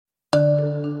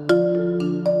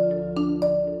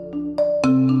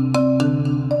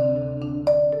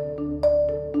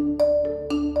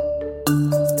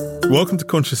Welcome to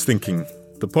Conscious Thinking,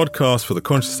 the podcast for the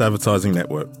Conscious Advertising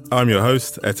Network. I'm your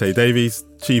host, Ete Davies,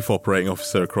 Chief Operating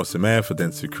Officer across EMEA for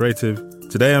Dentsu Creative.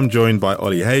 Today I'm joined by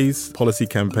Ollie Hayes, Policy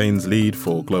Campaigns Lead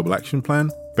for Global Action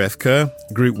Plan, Beth Kerr,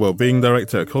 Group Wellbeing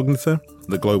Director at Cognita,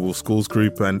 the Global Schools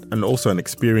Group, and also an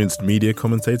experienced media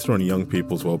commentator on young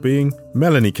people's well-being,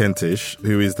 Melanie Kentish,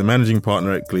 who is the Managing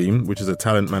Partner at Gleam, which is a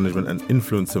talent management and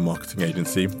influencer marketing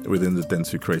agency within the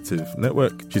Dentsu Creative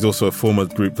Network. She's also a former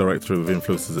Group Director of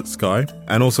Influencers at Sky,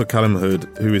 and also Callum Hood,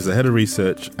 who is the Head of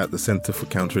Research at the Centre for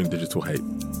Countering Digital Hate.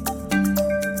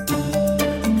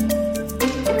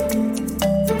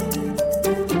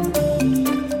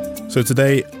 So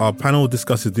today, our panel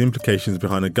discusses the implications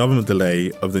behind a government delay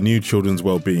of the new Children's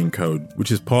Wellbeing Code,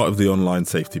 which is part of the Online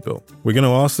Safety Bill. We're going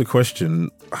to ask the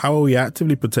question, how are we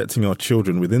actively protecting our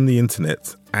children within the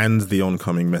internet and the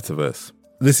oncoming metaverse?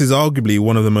 This is arguably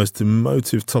one of the most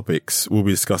emotive topics we'll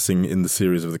be discussing in the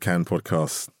series of the CAN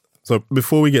podcast. So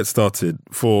before we get started,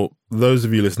 for those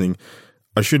of you listening,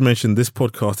 I should mention this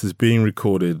podcast is being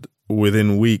recorded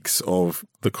within weeks of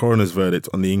the coroner's verdict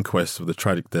on the inquest of the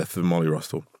tragic death of Molly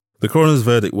Russell. The coroner's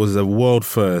verdict was a world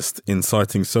first in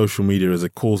citing social media as a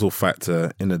causal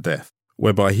factor in a death,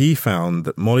 whereby he found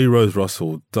that Molly Rose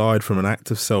Russell died from an act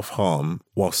of self-harm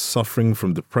while suffering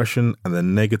from depression and the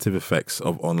negative effects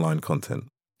of online content.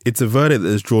 It's a verdict that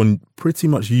has drawn pretty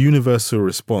much universal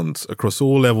response across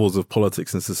all levels of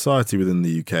politics and society within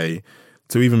the UK,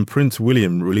 to even Prince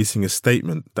William releasing a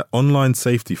statement that online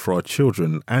safety for our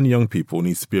children and young people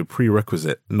needs to be a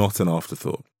prerequisite, not an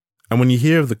afterthought. And when you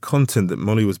hear of the content that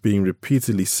Molly was being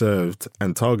repeatedly served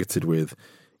and targeted with,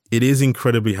 it is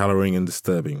incredibly harrowing and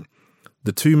disturbing.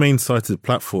 The two main cited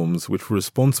platforms which were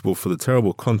responsible for the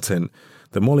terrible content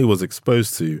that Molly was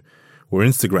exposed to were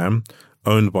Instagram,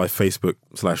 owned by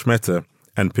Facebook/Meta,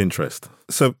 and Pinterest.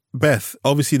 So, Beth,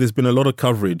 obviously there's been a lot of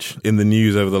coverage in the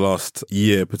news over the last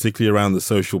year, particularly around the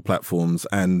social platforms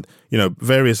and,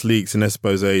 various leaks and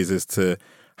exposés as to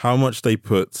how much they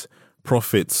put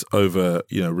profits over,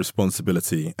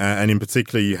 responsibility. And in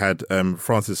particular, you had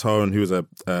Frances Hohen, who was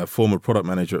a former product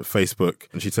manager at Facebook,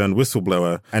 and she turned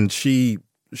whistleblower, and she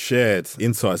shared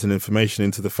insights and information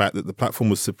into the fact that the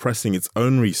platform was suppressing its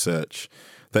own research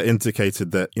that indicated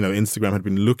that, Instagram had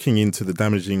been looking into the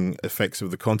damaging effects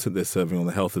of the content they're serving on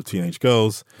the health of teenage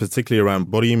girls, particularly around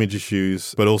body image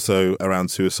issues, but also around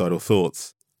suicidal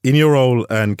thoughts. In your role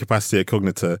and capacity at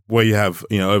Cognita, where you have,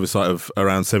 oversight of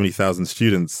around 70,000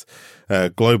 students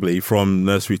globally from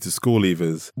nursery to school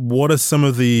leavers, what are some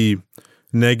of the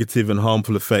negative and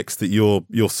harmful effects that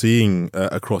you're seeing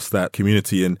across that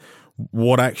community, and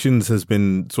what actions has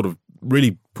been sort of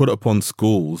really put upon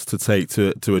schools to take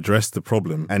to address the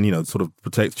problem and, sort of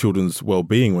protect children's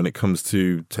well-being when it comes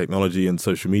to technology and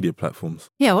social media platforms?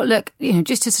 Yeah, well, look,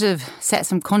 just to sort of set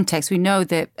some context, we know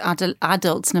that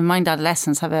adults and mind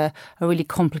adolescents have a really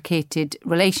complicated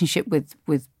relationship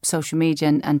with social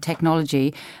media and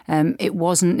technology. The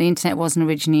internet wasn't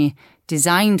originally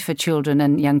designed for children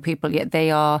and young people, yet they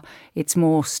are its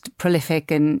most prolific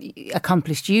and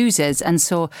accomplished users. And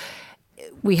so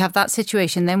we have that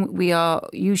situation. Then we are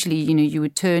usually, you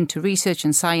would turn to research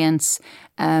and science,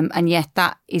 and yet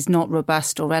that is not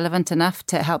robust or relevant enough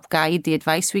to help guide the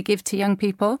advice we give to young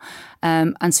people.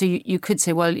 And so you could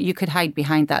say, well, you could hide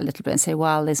behind that a little bit and say,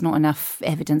 well, there's not enough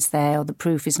evidence there, or the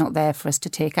proof is not there for us to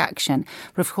take action.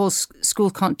 But of course,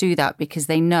 schools can't do that because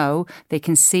they know they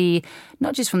can see,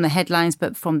 not just from the headlines,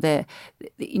 but from the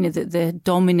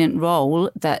dominant role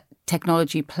that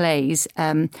technology plays.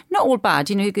 Not all bad,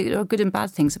 there are good and bad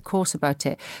things, of course, about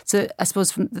it. So I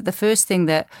suppose the first thing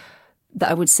that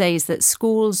I would say is that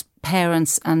schools,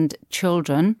 parents and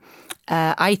children,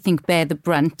 I think, bear the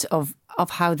brunt of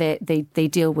how they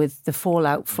deal with the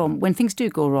fallout from when things do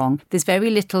go wrong. There's very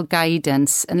little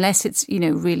guidance unless it's,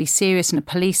 really serious and a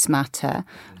police matter,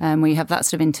 where you have that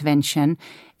sort of intervention.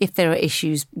 If there are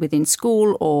issues within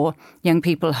school or young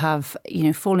people have,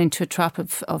 fallen into a trap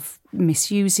of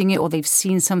misusing it, or they've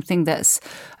seen something that's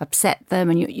upset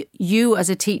them, and you as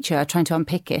a teacher are trying to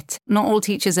unpick it. Not all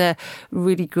teachers are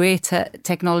really great at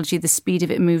technology. The speed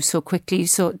of it moves so quickly.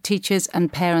 So teachers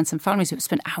and parents and families have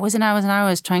spent hours and hours and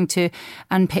hours trying to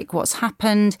unpick what's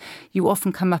happened. You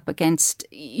often come up against,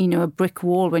 a brick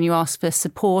wall when you ask for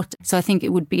support. So I think it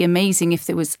would be amazing if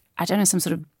there was, some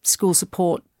sort of school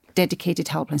support dedicated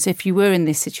helpline. So if you were in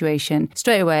this situation,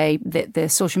 straight away, the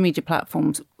social media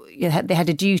platforms, they had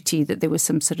a duty that there was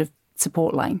some sort of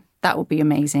support line. That would be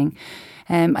amazing.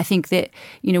 I think that,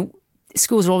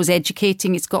 schools are always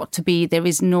educating. It's got to be, there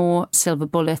is no silver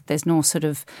bullet. There's no sort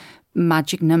of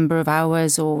magic number of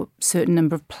hours or certain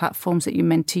number of platforms that you're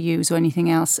meant to use or anything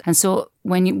else. And so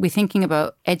when we're thinking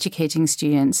about educating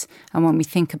students, and when we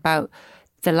think about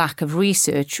the lack of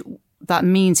research, that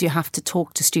means you have to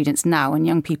talk to students now and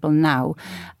young people now.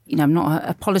 I'm not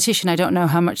a politician. I don't know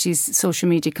how much these social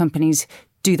media companies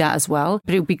do that as well.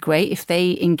 But it would be great if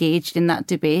they engaged in that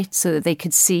debate so that they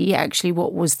could see actually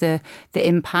what was the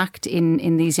impact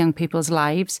in these young people's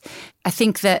lives. I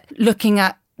think that looking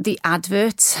at the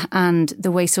adverts and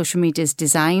the way social media is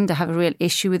designed, I have a real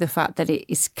issue with the fact that it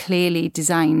is clearly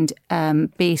designed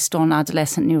based on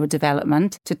adolescent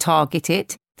neurodevelopment to target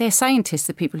it. They're scientists,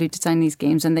 the people who design these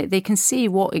games, and they can see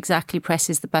what exactly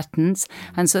presses the buttons.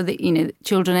 And so that,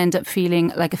 children end up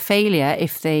feeling like a failure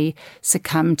if they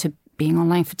succumb to being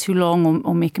online for too long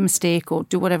or make a mistake or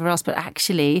do whatever else. But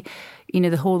actually,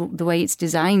 the way it's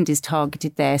designed is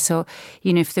targeted there. So,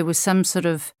 if there was some sort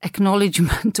of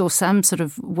acknowledgement or some sort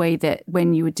of way that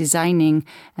when you were designing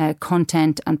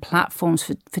content and platforms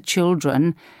for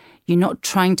children, you're not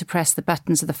trying to press the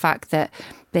buttons of the fact that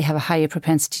they have a higher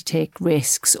propensity to take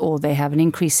risks or they have an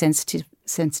increased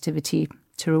sensitivity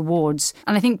to rewards.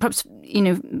 And I think perhaps,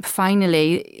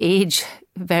 finally, age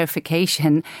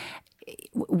verification.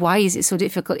 Why is it so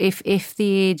difficult? If the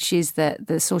age is that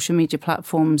the social media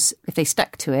platforms, if they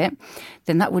stuck to it,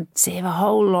 then that would save a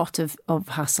whole lot of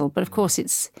hassle. But of course,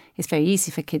 it's very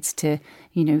easy for kids to,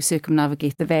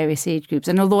 circumnavigate the various age groups.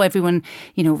 And although everyone,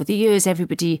 over the years,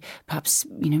 everybody, perhaps,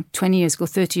 20 years ago,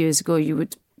 30 years ago, you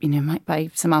would, might buy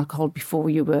some alcohol before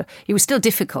it was still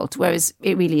difficult, whereas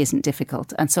it really isn't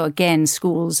difficult. And so again,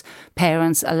 schools,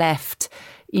 parents are left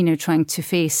trying to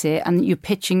face it, and you're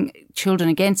pitching children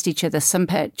against each other. Some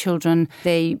children,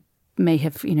 they may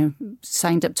have,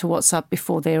 signed up to WhatsApp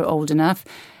before they were old enough.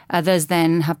 Others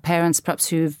then have parents perhaps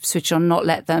who've switched on, not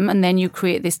let them. And then you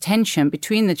create this tension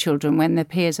between the children when their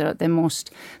peers are at their most.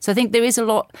 So I think there is a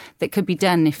lot that could be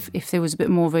done if there was a bit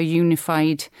more of a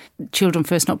unified children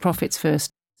first, not profits first.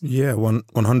 Yeah,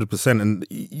 100%.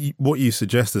 And what you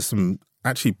suggest is some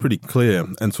actually pretty clear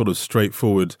and sort of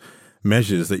straightforward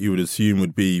measures that you would assume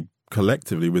would be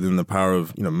collectively within the power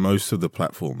of most of the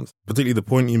platforms. Particularly the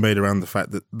point you made around the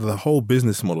fact that the whole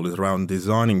business model is around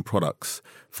designing products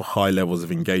for high levels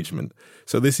of engagement.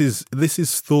 So this is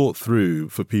thought through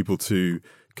for people to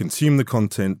consume the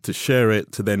content, to share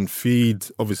it, to then feed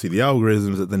obviously the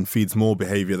algorithms that then feeds more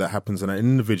behavior that happens on an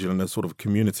individual and a sort of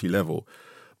community level.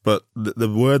 But the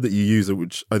word that you use,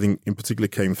 which I think in particular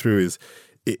came through,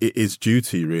 is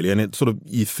duty, really. And it sort of,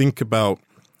 you think about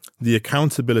the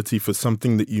accountability for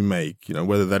something that you make,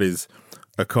 whether that is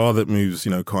a car that moves,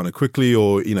 kind of quickly,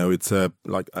 or, it's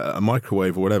like a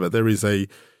microwave or whatever. There is a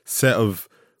set of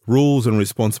rules and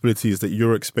responsibilities that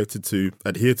you're expected to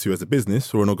adhere to as a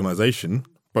business or an organization,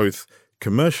 both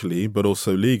commercially but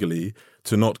also legally,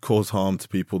 to not cause harm to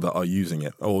people that are using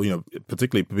it, or,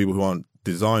 particularly people who aren't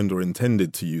designed or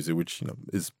intended to use it, which,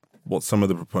 is what some of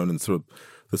the proponents of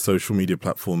the social media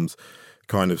platforms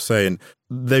kind of say. And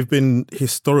they've been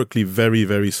historically very,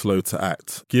 very slow to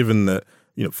act, given that,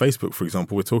 Facebook, for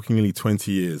example, we're talking nearly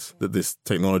 20 years that this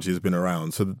technology has been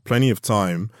around. So plenty of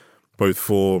time, both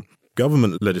for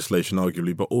government legislation,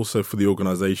 arguably, but also for the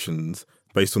organizations,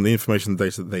 based on the information and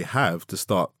data that they have, to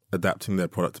start adapting their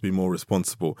product to be more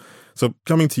responsible. So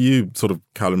coming to you, sort of,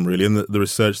 Callum, really, and the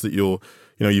research that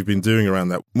you've been doing around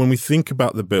that. When we think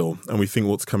about the bill and we think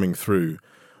what's coming through,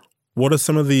 what are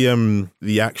some of the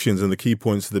actions and the key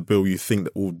points of the bill you think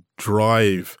that will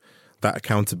drive that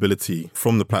accountability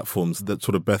from the platforms that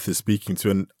sort of Beth is speaking to?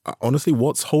 And honestly,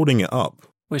 what's holding it up?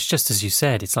 Well, it's just as you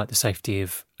said, it's like the safety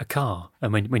of a car.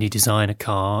 And when you design a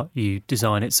car, you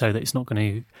design it so that it's not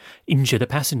going to injure the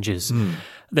passengers.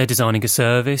 They're designing a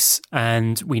service,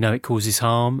 and we know it causes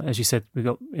harm. As you said, we've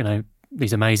got,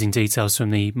 these amazing details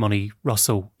from the Moni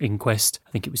Russell inquest.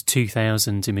 I think it was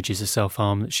 2,000 images of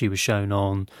self-harm that she was shown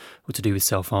on, or to do with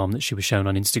self-harm that she was shown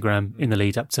on Instagram in the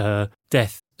lead up to her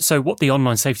death. So what the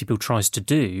Online Safety Bill tries to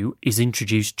do is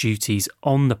introduce duties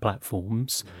on the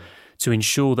platforms to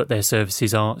ensure that their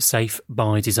services are safe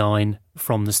by design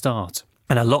from the start.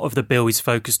 And a lot of the bill is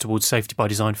focused towards safety by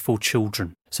design for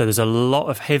children. So there's a lot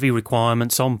of heavy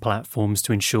requirements on platforms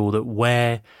to ensure that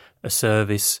where a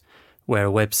service, where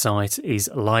a website is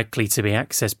likely to be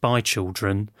accessed by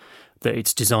children, that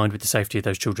it's designed with the safety of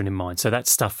those children in mind. So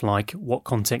that's stuff like what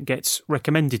content gets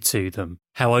recommended to them,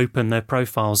 how open their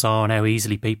profiles are, and how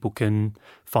easily people can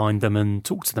find them and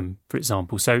talk to them, for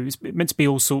example. So it's meant to be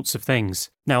all sorts of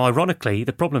things. Now, ironically,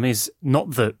 the problem is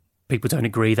not that people don't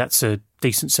agree that's a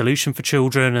decent solution for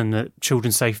children and that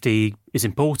children's safety is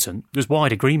important. There's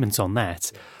wide agreement on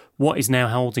that. What is now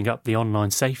holding up the Online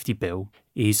Safety Bill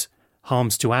is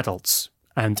harms to adults.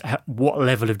 and what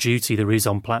level of duty there is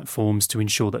on platforms to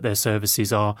ensure that their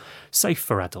services are safe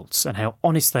for adults, and how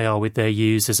honest they are with their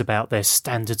users about their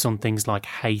standards on things like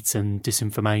hate and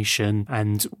disinformation,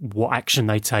 and what action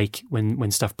they take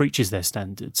when stuff breaches their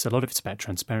standards. A lot of it's about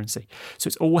transparency. So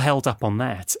it's all held up on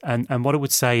that. And what I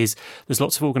would say is there's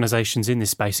lots of organisations in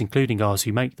this space, including ours,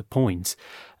 who make the point.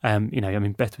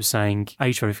 Beth was saying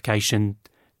age verification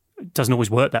doesn't always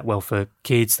work that well for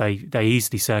kids. They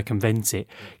easily circumvent it.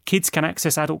 Kids can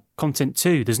access adult content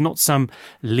too. There's not some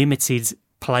limited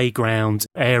playground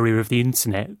area of the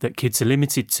internet that kids are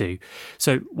limited to.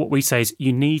 So what we say is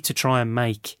you need to try and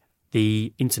make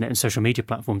the internet and social media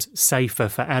platforms safer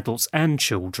for adults and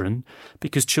children,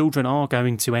 because children are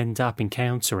going to end up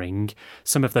encountering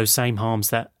some of those same harms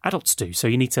that adults do. So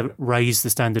you need to raise the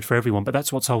standard for everyone. But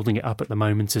that's what's holding it up at the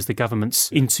moment, as the government's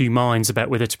in two minds about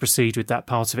whether to proceed with that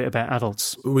part of it about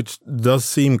adults. Which does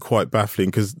seem quite baffling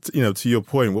because, to your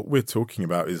point, what we're talking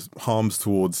about is harms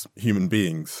towards human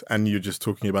beings. And you're just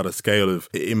talking about a scale of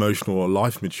emotional or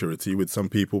life maturity, with some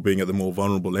people being at the more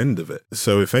vulnerable end of it.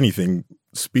 So if anything,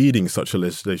 speeding such a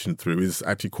legislation through is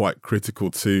actually quite critical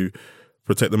to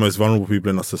protect the most vulnerable people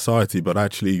in our society, but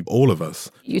actually all of us.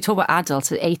 You talk about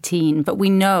adults at 18, but we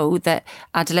know that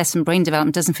adolescent brain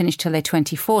development doesn't finish till they're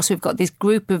 24. So we've got this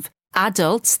group of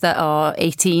adults that are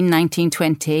 18, 19,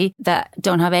 20 that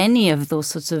don't have any of those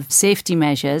sorts of safety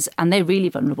measures, and they're really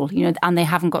vulnerable, and they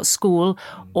haven't got school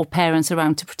or parents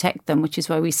around to protect them, which is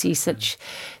why we see such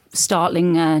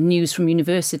startling news from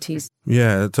universities.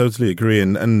 Yeah, I totally agree.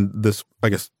 And this, I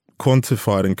guess,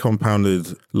 quantified and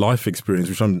compounded life experience,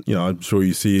 which I'm sure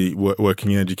you see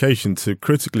working in education, to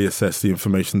critically assess the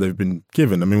information they've been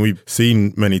given. I mean, we've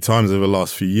seen many times over the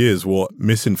last few years what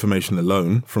misinformation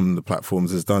alone from the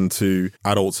platforms has done to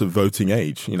adults of voting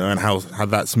age, and how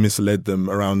that's misled them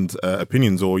around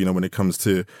opinions, or, when it comes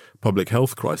to public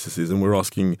health crises. And we're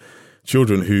asking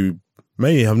children who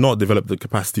may have not developed the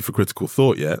capacity for critical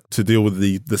thought yet to deal with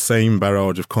the same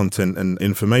barrage of content and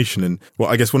information. And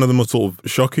I guess one of the most sort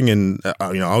of shocking and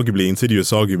arguably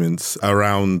insidious arguments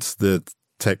around the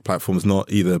tech platforms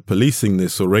not either policing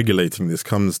this or regulating this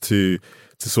comes to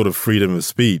sort of freedom of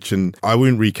speech. And I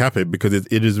won't recap it because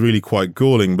it is really quite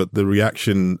galling, but the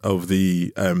reaction of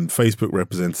the Facebook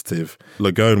representative,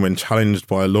 Lagone, when challenged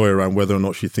by a lawyer around whether or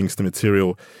not she thinks the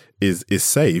material is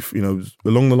safe,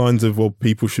 along the lines of, well,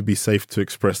 people should be safe to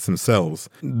express themselves.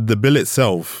 The bill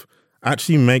itself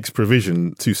actually makes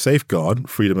provision to safeguard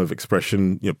freedom of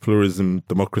expression, pluralism,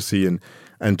 democracy,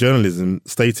 and journalism,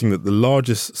 stating that the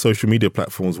largest social media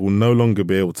platforms will no longer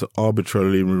be able to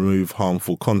arbitrarily remove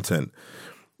harmful content.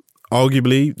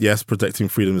 Arguably, yes, protecting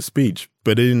freedom of speech,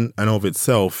 but in and of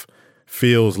itself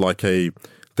feels like a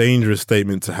dangerous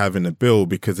statement to have in a bill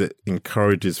because it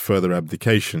encourages further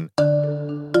abdication.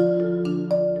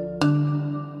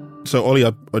 So, Ollie,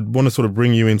 I want to sort of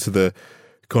bring you into the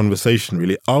conversation,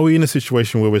 really. Are we in a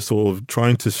situation where we're sort of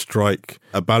trying to strike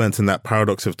a balance in that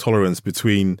paradox of tolerance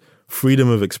between freedom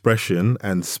of expression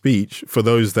and speech for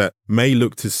those that may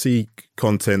look to seek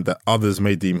content that others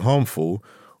may deem harmful?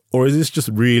 Or is this just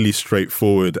really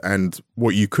straightforward, and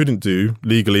what you couldn't do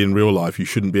legally in real life, you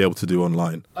shouldn't be able to do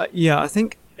online? I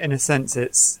think in a sense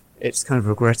it's kind of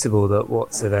regrettable that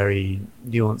what's a very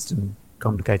nuanced and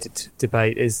complicated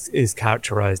debate is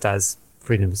characterised as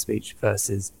freedom of speech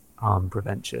versus harm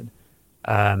prevention,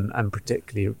 and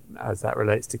particularly as that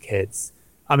relates to kids.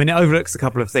 I mean, it overlooks a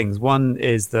couple of things. One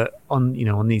is that on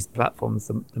these platforms,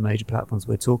 the major platforms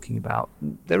we're talking about,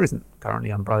 there isn't currently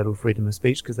unbridled freedom of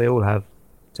speech because they all have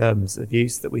terms of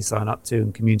use that we sign up to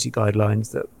and community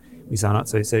guidelines that we sign up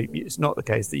to. So it's not the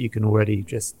case that you can already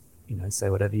just say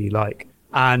whatever you like.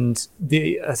 And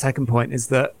the second point is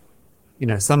that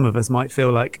some of us might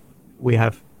feel like we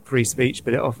have free speech,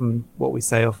 but what we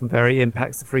say often very much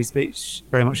impacts the free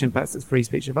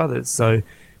speech of others. So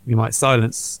we might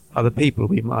silence other people.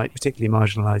 We might particularly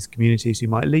marginalise communities who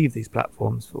might leave these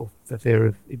platforms for fear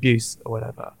of abuse or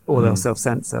whatever, or they'll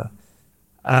self-censor.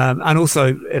 And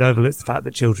also it overlooks the fact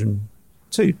that children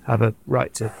too have a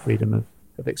right to freedom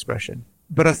of expression.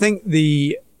 But I think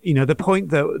the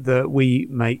point that we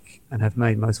make and have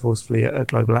made most forcefully at a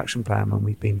global action plan when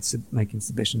we've been making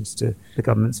submissions to the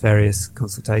government's various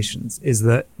consultations is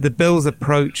that the bill's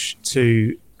approach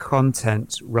to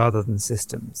content rather than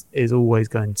systems is always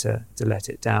going to let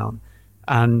it down.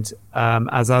 And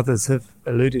as others have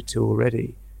alluded to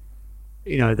already,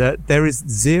 that there is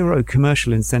zero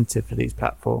commercial incentive for these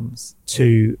platforms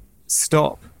to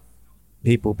stop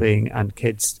people and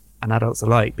kids and adults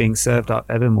alike being served up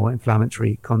ever more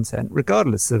inflammatory content,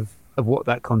 regardless of what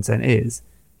that content is,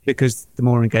 because the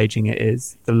more engaging it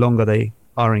is, the longer they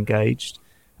are engaged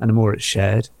and the more it's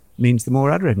shared, means the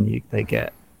more ad revenue they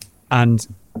get. And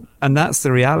that's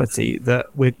the reality, that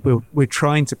we're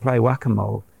trying to play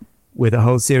whack-a-mole with a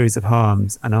whole series of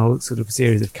harms and a whole sort of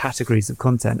series of categories of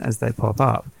content as they pop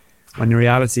up, when the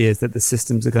reality is that the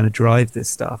systems are going to drive this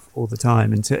stuff all the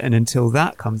time. And until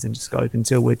that comes into scope,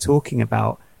 until we're talking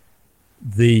about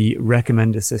the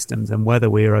recommender systems and whether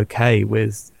we're okay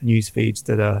with news feeds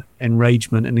that are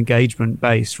enragement and engagement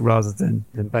based rather than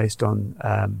based on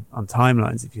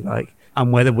timelines, if you like,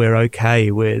 and whether we're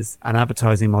okay with an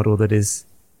advertising model that is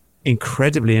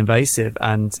incredibly invasive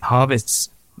and harvests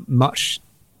much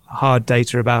hard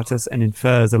data about us and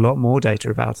infers a lot more data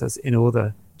about us in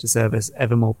order to service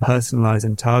ever more personalized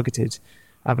and targeted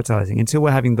advertising. Until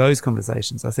we're having those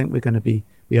conversations, I think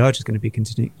we are just going to be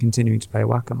continuing to play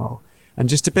whack-a-mole. And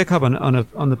just to pick up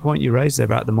on the point you raised there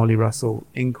about the Molly Russell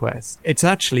inquest, it's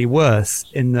actually worse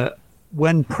in that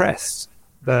when pressed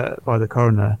by the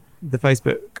coroner, the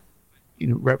Facebook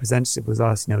representative was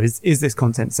asked, is this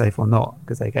content safe or not?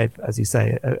 Because they gave, as you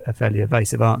say, a fairly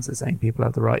evasive answer, saying people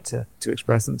have the right to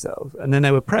express themselves. And then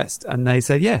they were pressed and they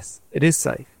said, yes, it is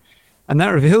safe. And that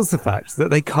reveals the fact that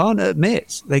they cannot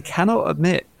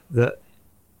admit that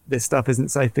this stuff isn't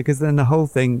safe, because then the whole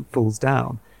thing falls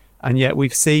down. And yet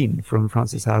we've seen from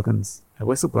Frances Haugen's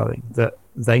whistleblowing that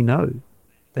they know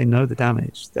the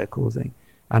damage they're causing.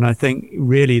 And I think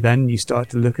really then you start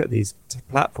to look at these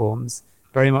platforms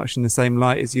very much in the same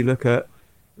light as you look at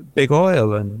big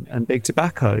oil and big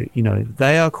tobacco.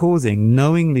 They are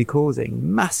knowingly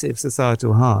causing massive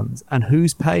societal harms. And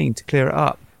who's paying to clear it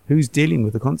up? Who's dealing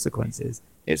with the consequences?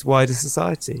 It's wider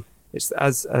society. It's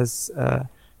as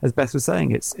Beth was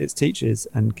saying, it's teachers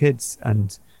and kids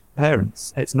and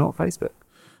parents. It's not Facebook.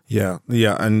 Yeah.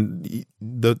 And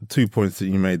the 2 points that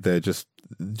you made there, just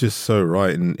so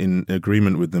right, in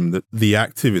agreement with them, that the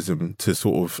activism to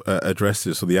sort of address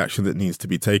this, or the action that needs to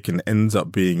be taken, ends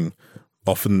up being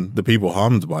often the people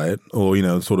harmed by it, or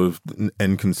sort of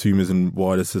end consumers in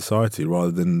wider society,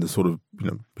 rather than the sort of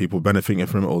people benefiting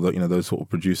from it, or those sort of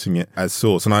producing it as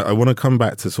source. And I want to come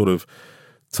back to sort of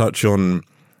touch on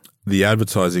the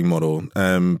advertising model,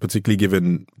 particularly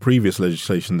given previous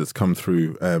legislation that's come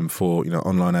through for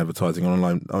online advertising,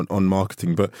 on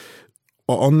marketing. But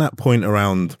on that point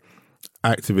around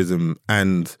activism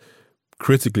and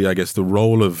critically, I guess, the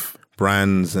role of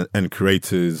brands and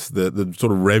creators, the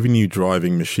sort of revenue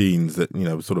driving machines that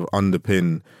sort of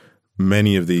underpin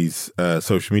many of these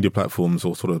social media platforms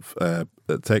or sort of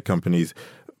tech companies,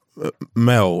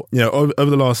 Mel, over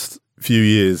the last few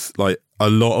years, like, a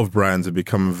lot of brands have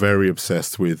become very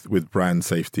obsessed with brand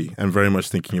safety and very much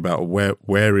thinking about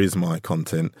where is my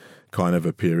content kind of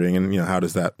appearing, and how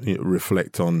does that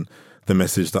reflect on the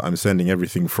message that I'm sending.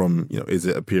 Everything from is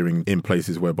it appearing in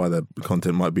places whereby the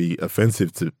content might be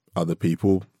offensive to other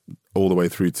people, all the way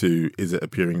through to is it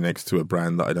appearing next to a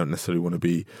brand that I don't necessarily want to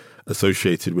be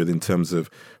associated with in terms of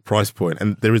price point.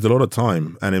 And there is a lot of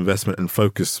time and investment and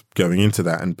focus going into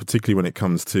that, and particularly when it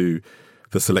comes to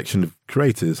the selection of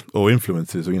creators or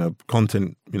influencers or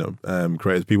content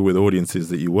creators, people with audiences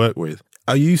that you work with.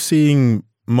 Are you seeing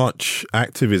much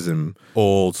activism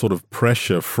or sort of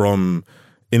pressure from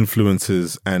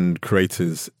influencers and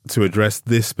creators to address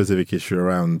this specific issue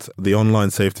around the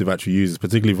online safety of actual users,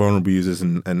 particularly vulnerable users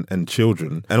and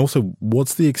children? And also,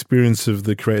 what's the experience of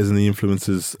the creators and the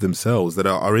influencers themselves that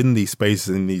are in these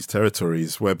spaces, in these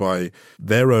territories, whereby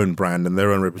their own brand and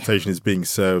their own reputation is being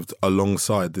served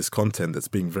alongside this content that's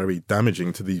being very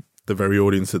damaging to the very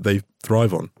audience that they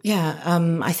thrive on? Yeah,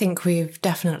 I think we've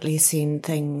definitely seen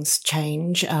things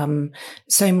change.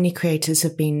 So many creators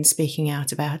have been speaking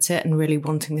out about it and really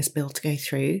wanting this bill to go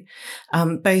through,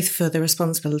 both for the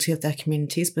responsibility of their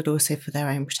communities, but also for their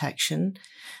own protection.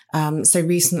 So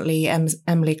recently,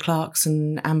 Emily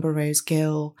Clarkson, Amber Rose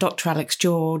Gill, Dr. Alex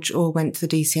George all went to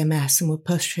the DCMS and were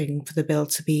pushing for the bill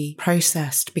to be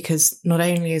processed, because not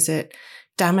only is it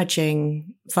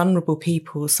damaging vulnerable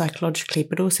people psychologically,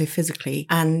 but also physically.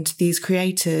 And these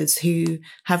creators who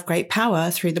have great power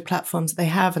through the platforms they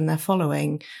have and their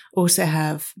following also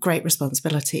have great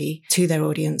responsibility to their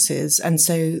audiences. And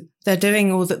so they're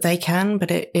doing all that they can, but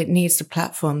it needs the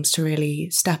platforms to really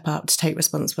step up to take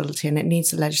responsibility, and it needs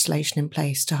the legislation in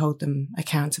place to hold them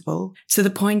accountable. So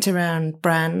the point around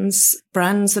brands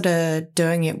that are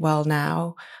doing it well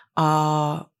now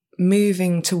are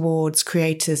moving towards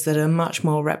creators that are much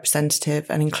more representative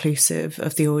and inclusive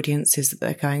of the audiences that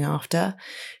they're going after.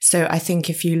 So I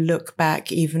think if you look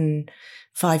back even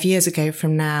 5 years ago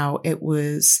from now, it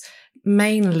was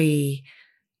mainly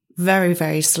very,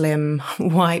 very slim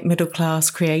white middle class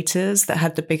creators that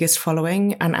had the biggest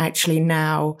following. And actually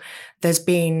now there's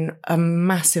been a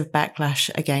massive backlash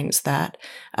against that.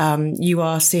 You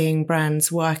are seeing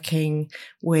brands working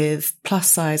with plus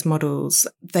size models.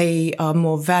 They are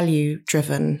more value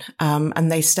driven,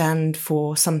 and they stand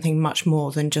for something much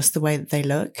more than just the way that they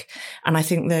look. And I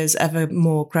think there's ever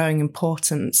more growing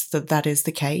importance that that is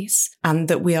the case, and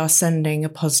that we are sending a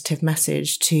positive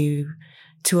message to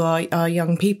our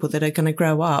young people that are going to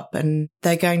grow up, and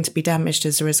they're going to be damaged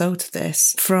as a result of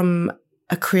this. From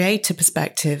a creator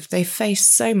perspective, they face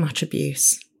so much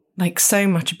abuse,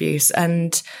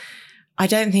 and I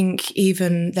don't think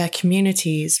even their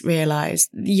communities realize,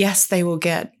 yes, they will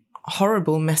get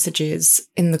horrible messages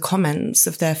in the comments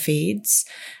of their feeds,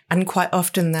 and quite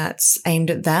often that's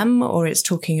aimed at them, or it's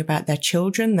talking about their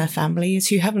children, their families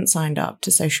who haven't signed up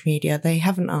to social media. They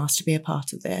haven't asked to be a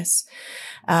part of this.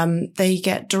 They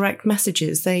get direct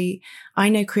messages. I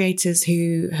know creators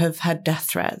who have had death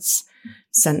threats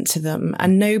sent to them,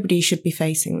 and nobody should be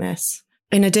facing this.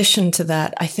 In addition to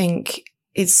that, I think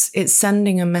it's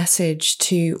sending a message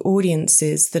to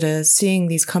audiences that are seeing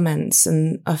these comments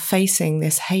and are facing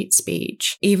this hate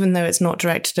speech, even though it's not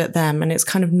directed at them, and it's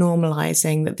kind of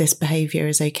normalizing that this behavior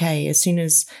is okay. As soon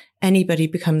as anybody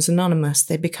becomes anonymous,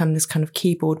 they become this kind of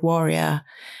keyboard warrior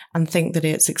and think that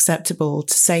it's acceptable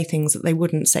to say things that they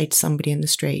wouldn't say to somebody in the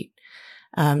street.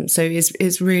 So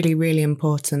it's really, really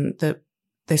important that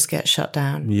this gets shut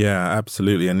down. Yeah,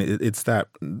 absolutely. And it's that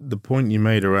the point you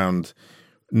made around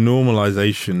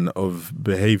normalization of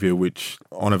behavior, which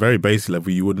on a very basic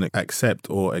level you wouldn't accept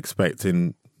or expect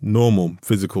in normal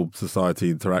physical society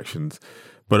interactions,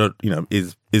 but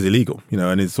is illegal,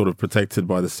 and is sort of protected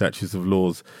by the statutes of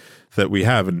laws that we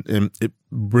have. And it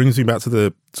brings me back to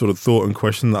the sort of thought and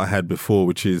question that I had before,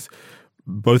 which is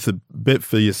both a bit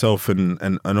for yourself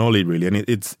and Ollie, really. And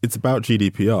it's about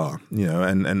GDPR,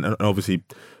 and obviously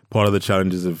part of the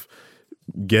challenges of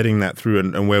getting that through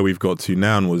and where we've got to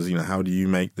now was, how do you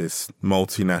make this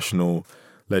multinational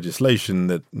legislation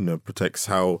that, protects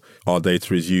how our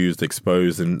data is used,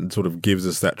 exposed, and sort of gives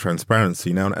us that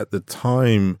transparency. Now, at the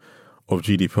time of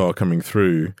GDPR coming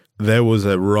through, there was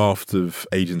a raft of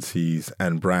agencies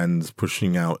and brands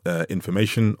pushing out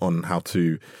information on how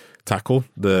to tackle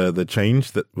the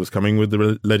change that was coming with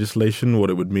the legislation, what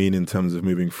it would mean in terms of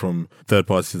moving from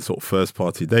third-party to sort of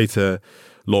first-party data.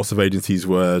 Lots of agencies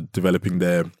were developing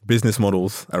their business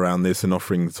models around this and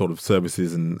offering sort of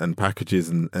services and packages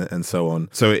and so on.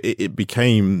 So it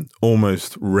became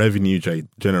almost revenue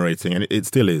generating, and it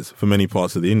still is for many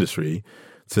parts of the industry,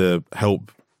 to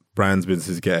help brands,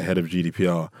 businesses get ahead of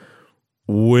GDPR.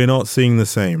 We're not seeing the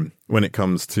same when it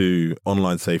comes to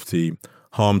online safety,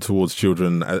 harm towards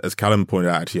children, as Callum pointed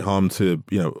out, actually harm to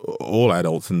all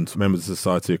adults and members of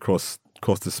society across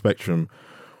the spectrum.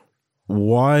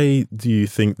 Why do you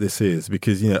think this is?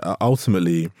 Because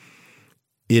ultimately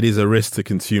it is a risk to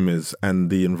consumers and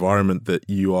the environment that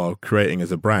you are creating as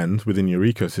a brand within your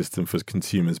ecosystem for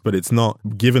consumers. But it's not,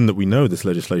 given that we know this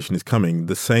legislation is coming,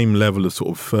 the same level of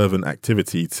sort of fervent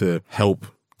activity to help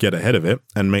get ahead of it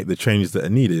and make the changes that are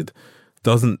needed.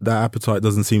 That appetite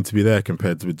doesn't seem to be there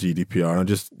compared to with GDPR. I'm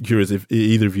just curious if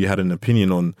either of you had an opinion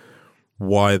on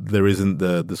why there isn't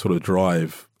the sort of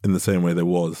drive in the same way there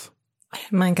was. I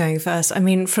don't mind going first. I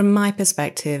mean, from my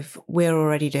perspective, we're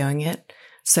already doing it.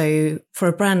 So for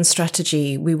a brand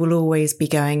strategy, we will always be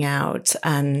going out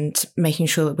and making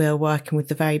sure that we are working with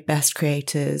the very best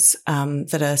creators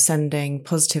that are sending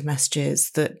positive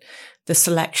messages, that the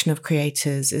selection of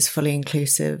creators is fully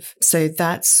inclusive. So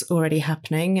that's already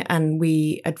happening. And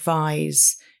we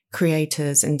advise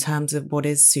creators in terms of what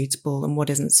is suitable and what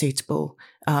isn't suitable,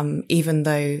 even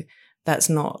though that's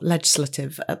not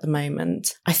legislative at the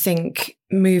moment. I think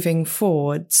moving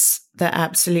forwards, there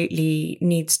absolutely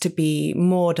needs to be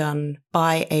more done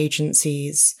by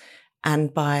agencies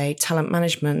and by talent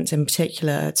management in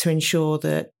particular to ensure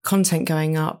that content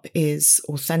going up is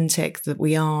authentic, that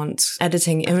we aren't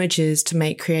editing images to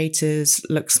make creators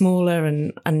look smaller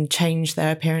and change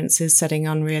their appearances, setting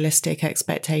unrealistic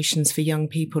expectations for young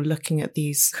people looking at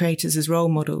these creators as role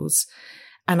models.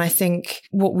 And I think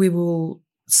what we will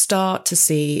start to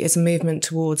see is a movement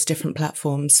towards different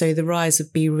platforms. So the rise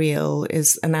of Be Real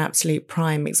is an absolute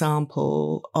prime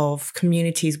example of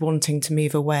communities wanting to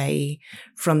move away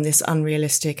from this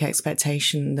unrealistic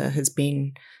expectation that has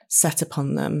been set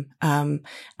upon them. And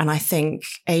I think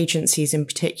agencies in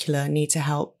particular need to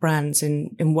help brands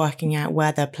in working out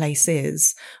where their place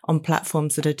is on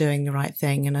platforms that are doing the right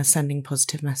thing and are sending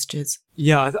positive messages.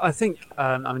 Yeah, I think,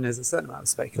 there's a certain amount of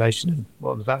speculation in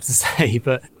what I'm about to say,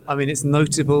 but it's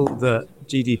notable that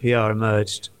GDPR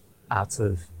emerged out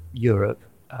of Europe,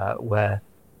 where,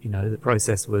 the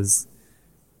process was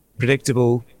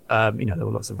predictable. There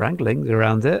were lots of wranglings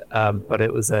around it, but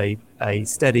it was a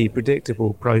steady,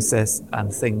 predictable process,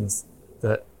 and things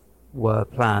that were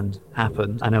planned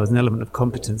happened. And there was an element of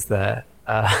competence there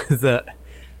that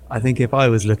I think if I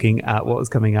was looking at what was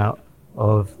coming out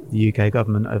of the UK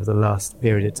government over the last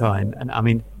period of time, and I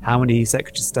mean, how many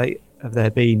Secretaries of State have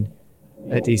there been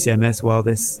at DCMS while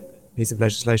this piece of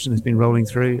legislation has been rolling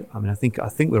through? I mean, I think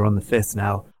we're on the 5th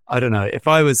now. I don't know. If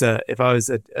I was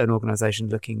an organisation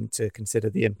looking to consider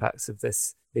the impacts of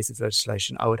this piece of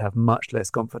legislation, I would have much less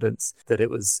confidence that it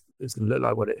was going to look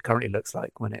like what it currently looks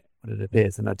like when it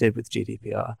appears than I did with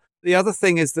GDPR. The other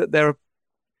thing is that there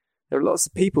are lots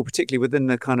of people, particularly within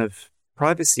the kind of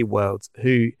privacy world,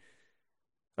 who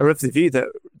are of the view that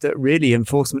really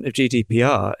enforcement of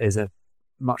GDPR is a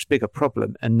much bigger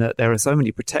problem, and that there are so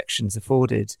many protections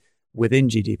afforded within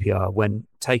GDPR when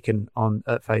taken on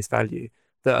at face value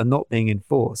that are not being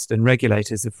enforced. And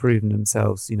regulators have proven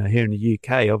themselves, here in the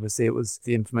UK, obviously it was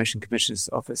the Information Commissioner's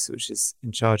Office, which is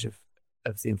in charge of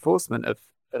the enforcement of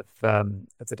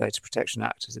the Data Protection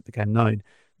Act as it became known.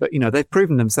 But, they've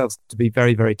proven themselves to be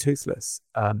very, very toothless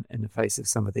in the face of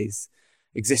some of these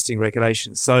existing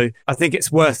regulations. So I think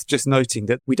it's worth just noting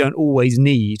that we don't always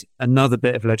need another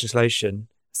bit of legislation.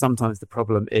 Sometimes the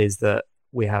problem is that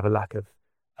we have a lack of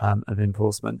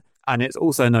enforcement. And it's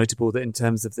also notable that in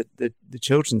terms of the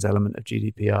children's element of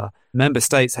GDPR, member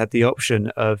states had the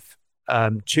option of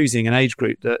choosing an age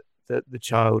group that the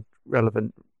child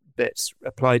relevant bits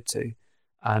applied to.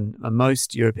 And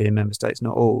most European member states,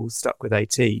 not all, stuck with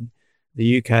 18.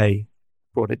 The UK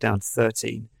brought it down to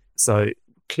 13. So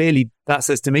clearly that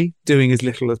says to me, doing as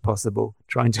little as possible,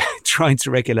 trying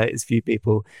to regulate as few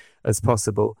people as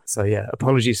possible. So yeah,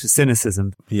 apologies for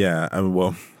cynicism. Yeah, and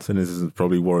well, cynicism is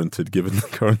probably warranted given the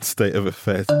current state of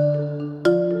affairs.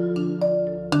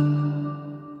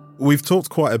 We've talked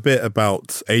quite a bit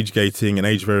about age gating and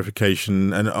age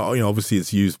verification, and obviously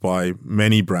it's used by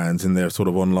many brands in their sort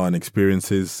of online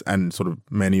experiences and sort of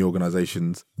many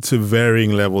organizations to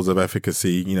varying levels of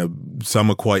efficacy. Some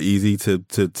are quite easy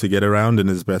to get around, and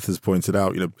as Beth has pointed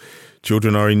out,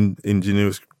 children are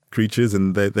ingenious creatures,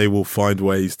 and they will find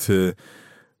ways to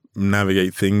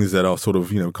navigate things that are sort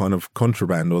of, kind of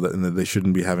contraband or that they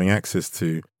shouldn't be having access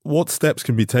to. What steps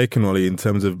can be taken, Ollie, in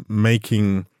terms of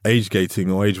making age gating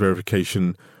or age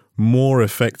verification more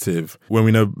effective when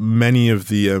we know many of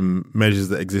the measures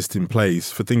that exist in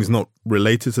place for things not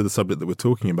related to the subject that we're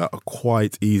talking about are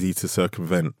quite easy to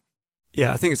circumvent?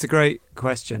 Yeah, I think it's a great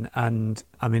question. And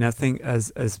I mean, I think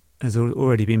as has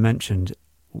already been mentioned,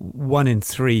 1 in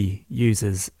 3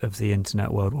 users of the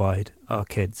internet worldwide are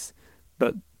kids.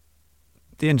 But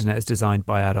the internet is designed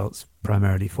by adults,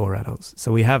 primarily for adults.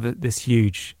 So we have this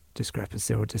huge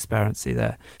discrepancy or disparity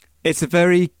there. It's a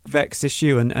very vexed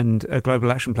issue, and a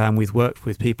global action plan. We've worked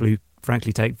with people who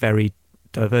frankly take very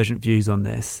divergent views on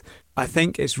this. I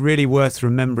think it's really worth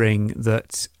remembering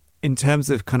that in terms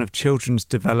of kind of children's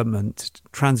development,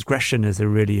 transgression is a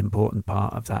really important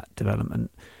part of that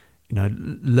development.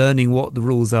 Learning what the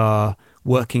rules are,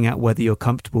 working out whether you're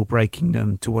comfortable breaking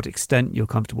them, to what extent you're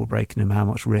comfortable breaking them, how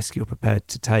much risk you're prepared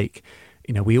to take.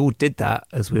 We all did that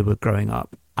as we were growing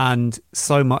up. And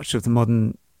so much of the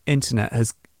modern internet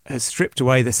has stripped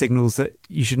away the signals that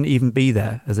you shouldn't even be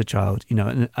there as a child.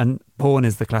 And porn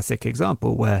is the classic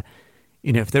example where,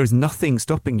 if there is nothing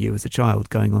stopping you as a child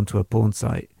going onto a porn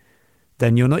site,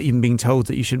 then you're not even being told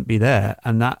that you shouldn't be there.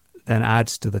 And that then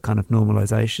adds to the kind of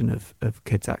normalization of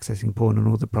kids accessing porn and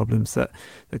all the problems that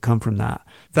come from that.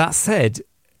 That said,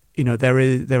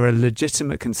 there are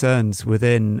legitimate concerns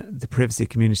within the privacy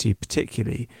community,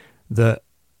 particularly, that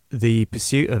the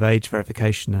pursuit of age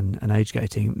verification and age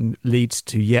gating leads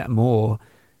to yet more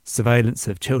surveillance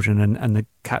of children and the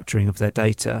capturing of their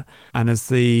data. And as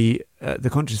the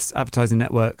Conscious Advertising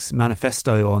Network's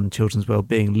manifesto on children's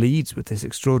wellbeing leads with this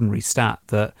extraordinary stat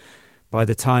that by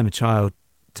the time a child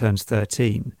turns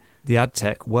 13, the ad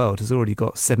tech world has already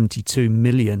got 72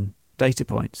 million data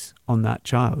points on that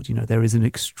child. There is an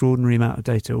extraordinary amount of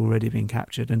data already being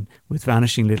captured, and with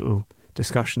vanishing little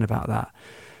discussion about that.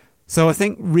 So I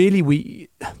think really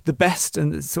the best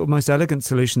and the sort of most elegant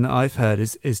solution that I've heard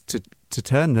is to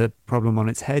turn the problem on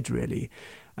its head, really,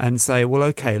 and say, well,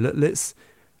 okay, let's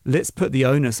put the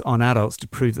onus on adults to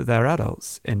prove that they're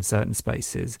adults in certain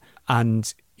spaces.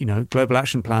 And Global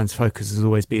Action Plan's focus has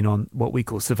always been on what we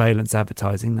call surveillance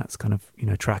advertising. That's kind of,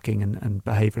 tracking and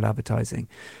behavioural advertising.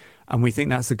 And we think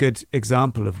that's a good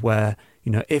example of where,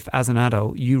 if as an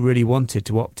adult you really wanted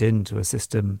to opt into a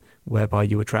system whereby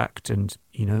you were tracked and,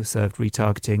 served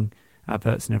retargeting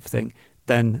adverts and everything,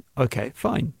 then, okay,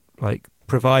 fine.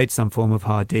 provide some form of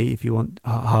hard ID if you want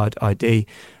hard ID,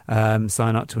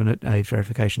 sign up to an age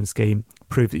verification scheme,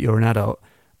 prove that you're an adult.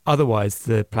 Otherwise,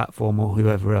 the platform or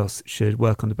whoever else should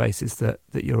work on the basis that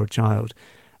you're a child.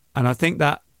 And I think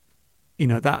that,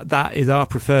 that is our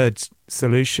preferred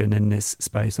solution in this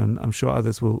space. And I'm sure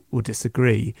others will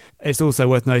disagree. It's also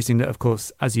worth noting that, of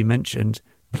course, as you mentioned,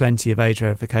 plenty of age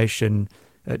verification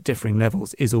at differing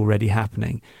levels is already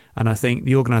happening. And I think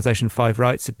the organisation Five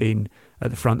Rights have been at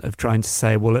the front of trying to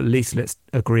say, well, at least let's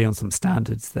agree on some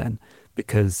standards then,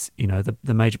 because,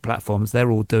 the major platforms, they're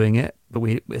all doing it, but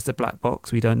it's a black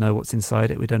box. We don't know what's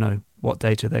inside it. We don't know what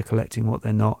data they're collecting, what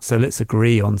they're not. So let's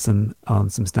agree on some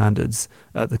standards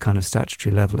at the kind of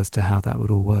statutory level as to how that would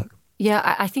all work.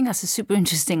 Yeah, I think that's a super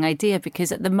interesting idea,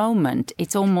 because at the moment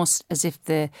it's almost as if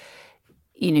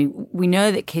we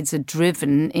know that kids are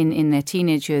driven in their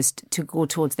teenage years to go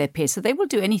towards their peers. So they will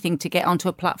do anything to get onto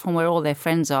a platform where all their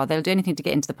friends are. They'll do anything to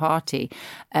get into the party.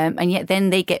 And yet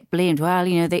then they get blamed. Well,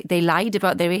 they lied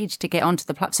about their age to get onto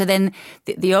the platform. So then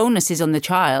the onus is on the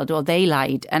child, or they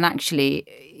lied. And actually,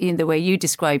 in the way you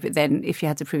describe it, then if you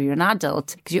had to prove you're an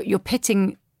adult, because you're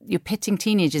pitting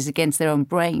teenagers against their own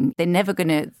brain. They're never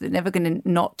gonna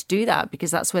not do that,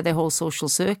 because that's where their whole social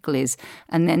circle is.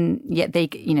 And then yet they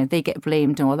get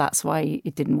blamed. Oh, that's why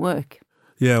it didn't work.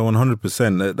 Yeah,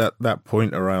 100%. That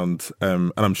point around,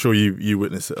 and I'm sure you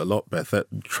witness it a lot, Beth, that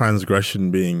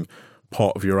transgression being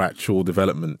part of your actual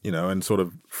development, and sort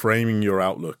of framing your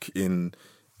outlook in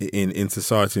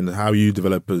society and how you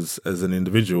develop as an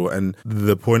individual. And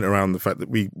the point around the fact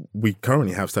that we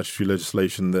currently have statutory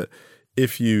legislation that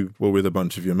if you were with a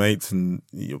bunch of your mates and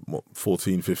you're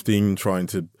 14, 15, trying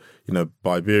to,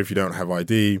 buy beer, if you don't have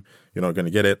ID, you're not going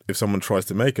to get it. If someone tries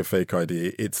to make a fake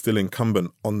ID, it's still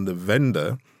incumbent on the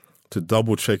vendor to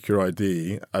double check your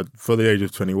ID for the age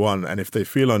of 21. And if they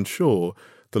feel unsure,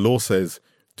 the law says,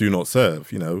 do not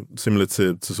serve, similar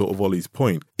to sort of Ollie's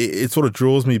point. It sort of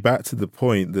draws me back to the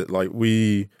point that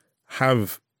we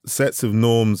have sets of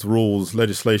norms, rules,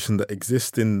 legislation that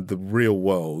exist in the real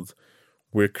world.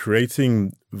 We're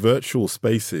creating virtual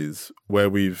spaces where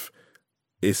we've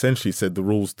essentially said the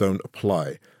rules don't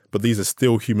apply, but these are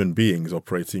still human beings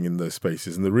operating in those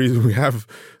spaces. And the reason we have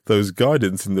those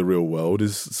guidance in the real world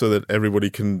is so that everybody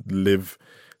can live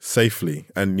safely,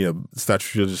 and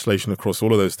statutory legislation across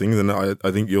all of those things. And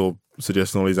I think your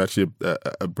suggestion, Ollie, is actually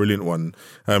a brilliant one.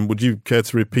 Would you care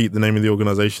to repeat the name of the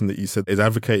organisation that you said is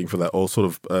advocating for that, or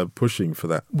sort of pushing for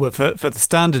that? Well, for the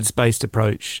standards-based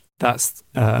approach, that's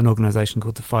an organisation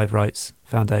called the Five Rights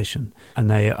Foundation, and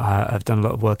they have done a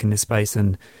lot of work in this space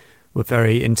and were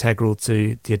very integral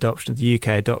to the adoption of the UK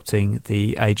adopting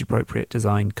the age-appropriate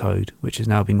design code, which has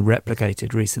now been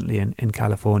replicated recently in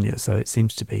California. So it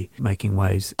seems to be making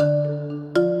waves.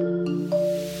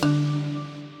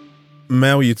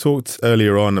 Mel, you talked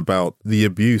earlier on about the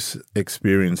abuse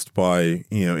experienced by,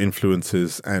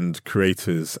 influencers and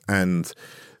creators, and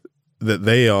that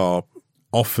they are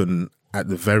often at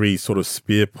the very sort of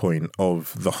spear point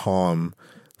of the harm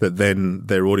that then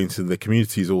their audience and their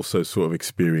communities also sort of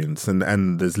experience,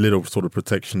 and there's little sort of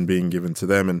protection being given to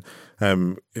them.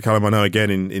 And Callum, I know again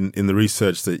in the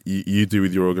research that you do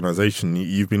with your organisation,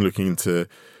 you've been looking into,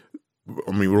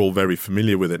 we're all very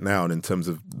familiar with it now, and in terms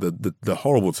of the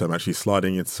horrible term actually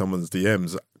sliding into someone's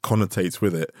DMs connotates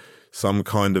with it some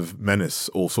kind of menace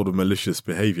or sort of malicious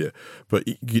behaviour. But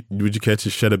would you care to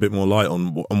shed a bit more light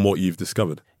on what you've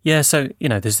discovered? Yeah, so,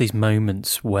 there's these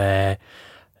moments where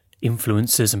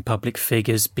influencers and public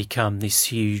figures become this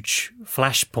huge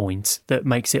flashpoint that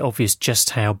makes it obvious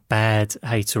just how bad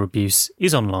hate or abuse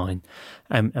is online.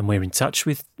 And we're in touch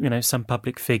with, some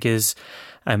public figures.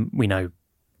 We know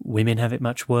women have it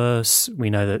much worse. We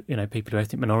know that, people who are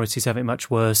ethnic minorities have it much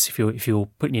worse. If you're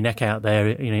putting your neck out there,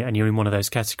 and you're in one of those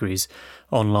categories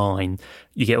online,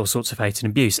 you get all sorts of hate and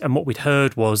abuse. And what we'd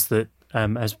heard was that,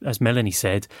 as Melanie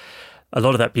said, a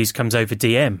lot of that abuse comes over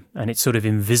DM, and it's sort of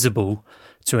invisible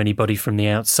to anybody from the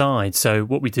outside. So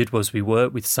what we did was we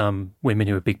worked with some women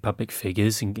who are big public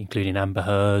figures, including Amber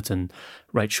Heard and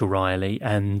Rachel Riley,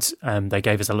 and they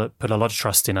gave us put a lot of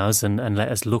trust in us and let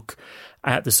us look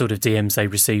at the sort of DMs they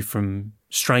received from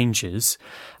strangers.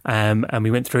 And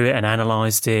we went through it and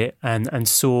analysed it and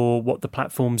saw what the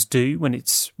platforms do when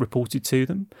it's reported to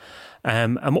them.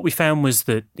 And what we found was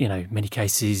that, in many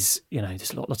cases,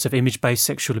 there's lots of image-based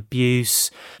sexual abuse,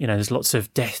 there's lots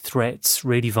of death threats,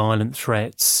 really violent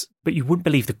threats, but you wouldn't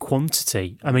believe the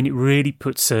quantity. I mean, it really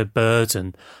puts a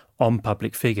burden on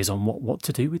public figures on what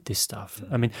to do with this stuff.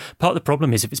 I mean, part of the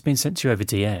problem is if it's been sent to you over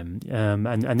DM,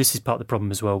 and this is part of the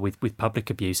problem as well with public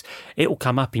abuse, it will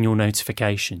come up in your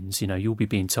notifications. You'll be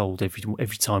being told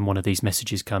every time one of these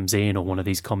messages comes in or one of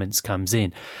these comments comes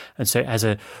in. And so as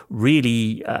a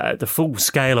really, the full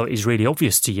scale of it is really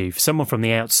obvious to you. For someone from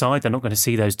the outside, they're not going to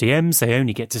see those DMs. They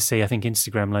only get to see, I think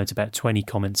Instagram loads about 20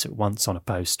 comments at once on a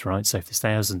post, right? So if there's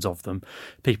thousands of them,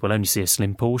 people only see a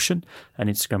slim portion, and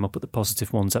Instagram will put the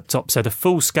positive ones up top. So the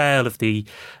full scale of the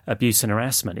abuse and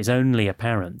harassment is only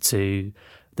apparent to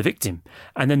the victim.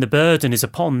 And then the burden is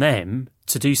upon them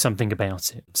to do something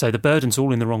about it. So the burden's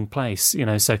all in the wrong place.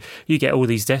 So you get all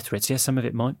these death threats. Yes, some of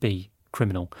it might be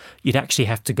criminal. You'd actually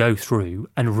have to go through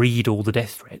and read all the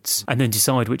death threats and then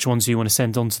decide which ones you want to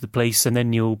send on to the police, and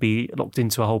then you'll be locked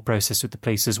into a whole process with the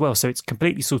police as well. So it's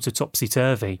completely sort of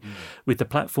topsy-turvy with the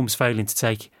platforms failing to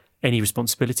take any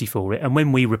responsibility for it. And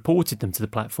when we reported them to the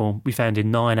platform, we found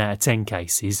in 9 out of 10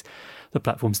 cases, the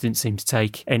platforms didn't seem to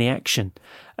take any action.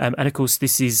 And of course,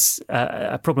 this is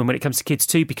a problem when it comes to kids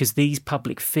too, because these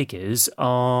public figures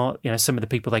are, some of the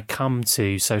people they come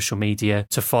to social media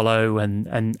to follow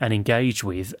and engage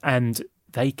with, and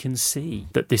they can see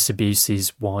that this abuse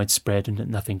is widespread and that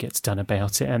nothing gets done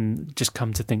about it, and just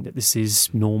come to think that this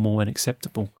is normal and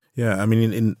acceptable. Yeah, I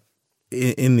mean,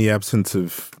 in the absence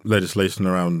of legislation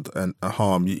around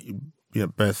harm,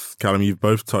 Beth, Callum, you've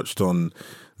both touched on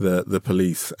the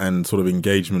police and sort of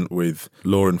engagement with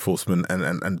law enforcement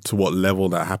and to what level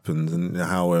that happens, and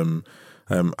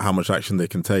how much action they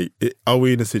can take. Are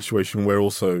we in a situation where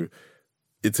also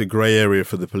it's a grey area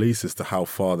for the police as to how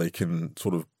far they can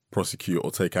sort of prosecute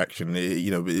or take action?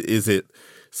 Is it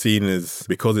seen as,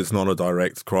 because it's not a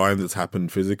direct crime that's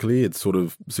happened physically, it's sort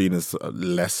of seen as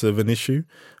less of an issue?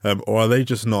 Or are they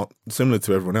just not, similar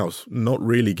to everyone else, not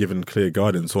really given clear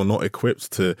guidance or not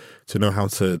equipped to know how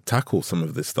to tackle some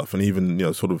of this stuff and even,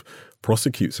 sort of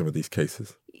prosecute some of these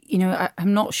cases?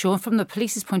 I'm not sure. From the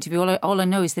police's point of view, all I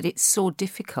know is that it's so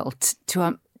difficult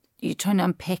to you're trying to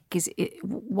unpick,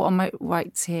 what are my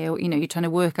rights here? You're trying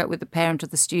to work out with the parent or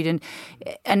the student.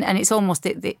 And it's almost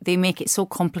that they make it so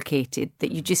complicated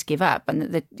that you just give up.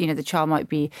 And the child might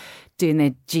be doing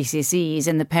their GCSEs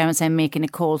and the parents then making a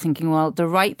call thinking, well, the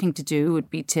right thing to do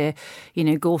would be to,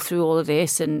 go through all of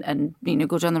this and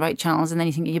go down the right channels. And then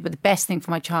you think, yeah, but the best thing for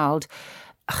my child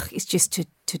is just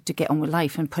to get on with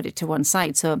life and put it to one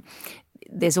side. So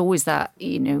there's always that,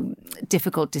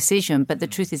 difficult decision. But the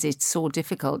truth is it's so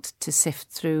difficult to sift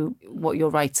through what your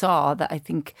rights are that I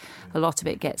think a lot of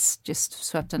it gets just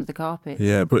swept under the carpet.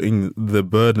 Yeah, putting the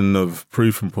burden of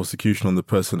proof and prosecution on the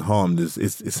person harmed is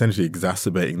essentially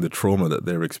exacerbating the trauma that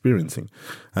they're experiencing.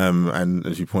 And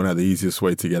as you point out, the easiest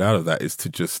way to get out of that is to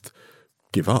just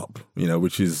give up,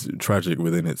 which is tragic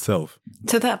within itself.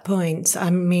 To that point, I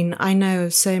mean, I know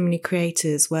of so many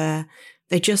creators where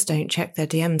they just don't check their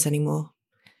DMs anymore.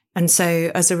 And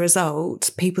so as a result,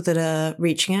 people that are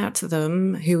reaching out to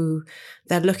them, who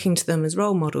they're looking to them as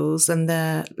role models and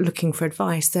they're looking for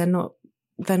advice, they're not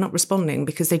responding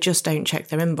because they just don't check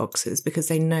their inboxes because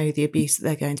they know the abuse that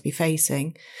they're going to be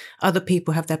facing. Other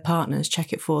people have their partners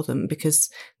check it for them because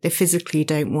they physically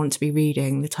don't want to be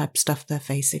reading the type of stuff they're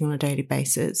facing on a daily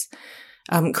basis.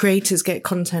 Creators get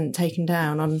content taken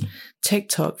down on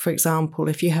TikTok, for example.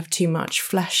 If you have too much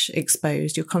flesh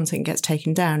exposed, your content gets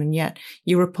taken down, and yet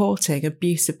you're reporting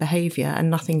abusive behaviour and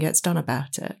nothing gets done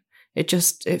about it.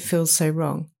 It feels so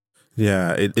wrong.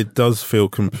 Yeah, it does feel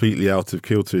completely out of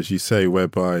kilter, as you say,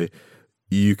 whereby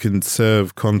you can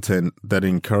serve content that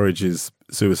encourages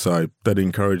suicide, that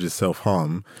encourages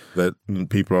self-harm, that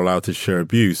people are allowed to share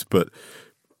abuse, but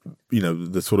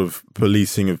the sort of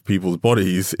policing of people's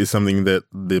bodies is something that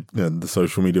the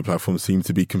social media platforms seem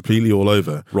to be completely all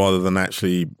over, rather than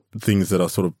actually things that are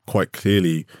sort of quite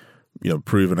clearly,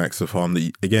 proven acts of harm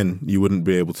that, again, you wouldn't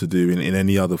be able to do in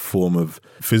any other form of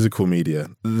physical media.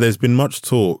 There's been much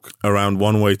talk around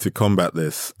one way to combat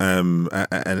this. And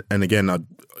again,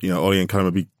 Ollie and Callum,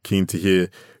 I'd be keen to hear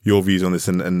your views on this,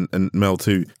 and Mel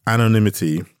too.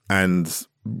 Anonymity, and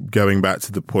going back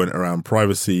to the point around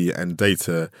privacy and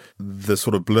data, the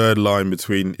sort of blurred line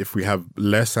between, if we have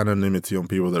less anonymity on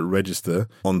people that register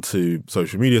onto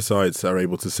social media sites, are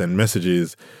able to send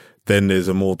messages, then there's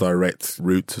a more direct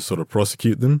route to sort of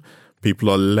prosecute them. People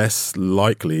are less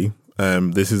likely,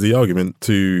 this is the argument,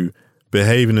 to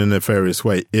behave in a nefarious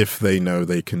way if they know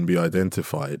they can be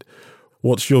identified.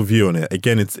 What's your view on it?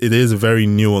 Again, it is a very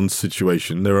nuanced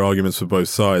situation. There are arguments for both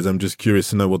sides. I'm just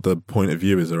curious to know what the point of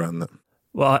view is around that.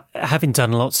 Well, having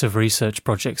done lots of research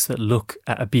projects that look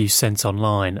at abuse sent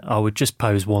online, I would just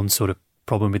pose one sort of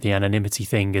problem with the anonymity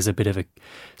thing as a bit of a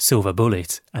silver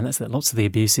bullet, and that's that lots of the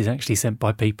abuse is actually sent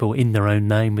by people in their own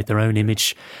name with their own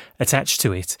image attached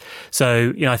to it.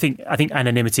 So, I think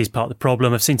anonymity is part of the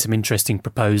problem. I've seen some interesting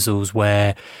proposals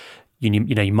where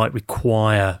you might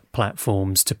require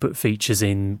platforms to put features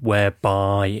in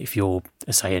whereby if you're,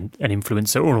 say, an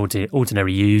influencer or an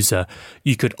ordinary user,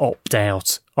 you could opt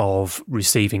out of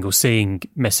receiving or seeing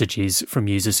messages from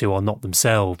users who are not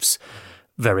themselves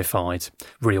verified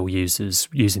real users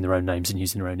using their own names and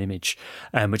using their own image,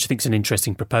 which I think is an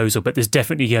interesting proposal. But there's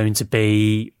definitely going to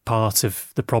be part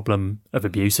of the problem of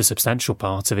abuse, a substantial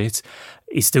part of it,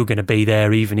 is still going to be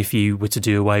there even if you were to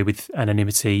do away with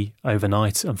anonymity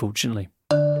overnight, unfortunately.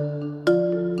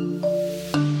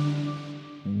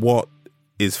 What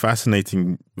is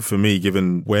fascinating for me,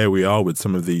 given where we are with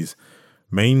some of these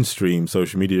mainstream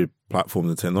social media platforms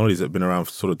and technologies that have been around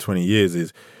for sort of 20 years,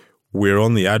 is we're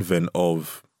on the advent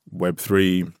of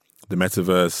Web3, the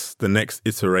metaverse, the next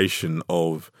iteration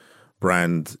of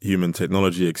brand human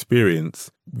technology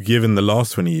experience. Given the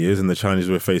last 20 years and the challenges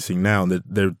we're facing now,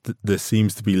 there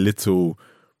seems to be little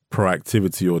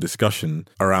proactivity or discussion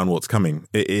around what's coming.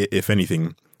 If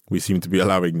anything, we seem to be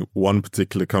allowing one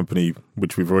particular company,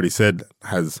 which we've already said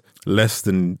has less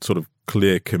than sort of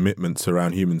clear commitments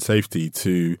around human safety,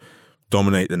 to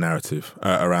dominate the narrative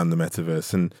around the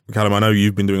metaverse. And Callum, I know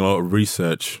you've been doing a lot of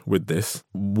research with this.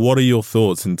 What are your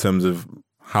thoughts in terms of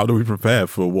how do we prepare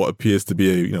for what appears to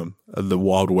be the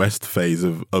Wild West phase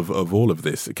of all of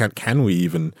this? Can we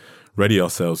even ready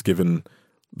ourselves given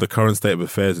the current state of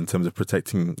affairs in terms of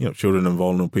protecting children and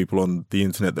vulnerable people on the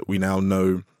internet that we now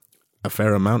know a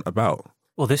fair amount about?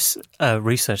 Well, this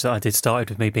research that I did started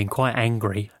with me being quite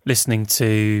angry, listening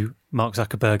to Mark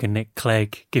Zuckerberg and Nick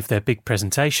Clegg give their big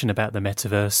presentation about the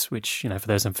metaverse, which, for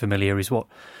those unfamiliar, is what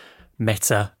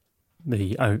Meta,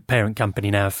 the parent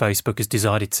company now of Facebook, has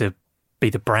decided to be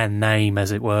the brand name,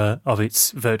 as it were, of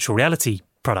its virtual reality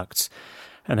products.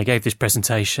 And they gave this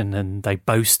presentation and they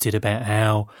boasted about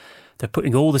how they're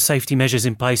putting all the safety measures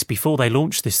in place before they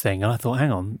launched this thing. And I thought,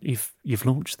 hang on, you've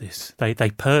launched this. They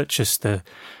purchased a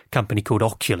company called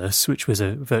Oculus, which was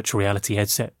a virtual reality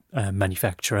headset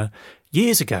manufacturer,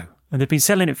 years ago. And they've been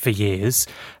selling it for years.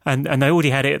 And they already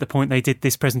had it at the point they did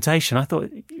this presentation. I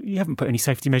thought, you haven't put any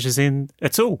safety measures in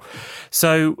at all.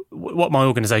 So what my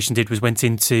organisation did was went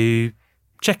in to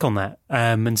check on that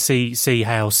and see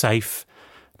how safe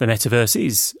the metaverse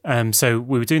is. So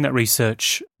we were doing that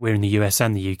research. We're in the US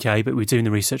and the UK, but we were doing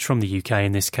the research from the UK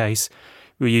in this case.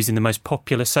 We were using the most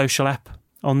popular social app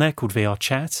on there called VR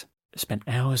Chat. Spent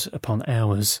hours upon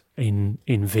hours in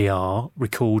VR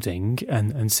recording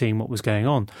and seeing what was going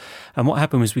on. And what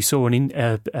happened was we saw an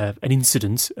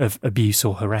incident of abuse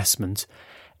or harassment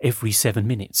every 7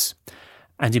 minutes.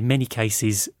 And in many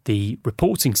cases, the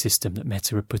reporting system that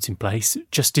Meta had put in place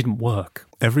just didn't work.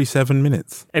 Every 7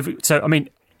 minutes?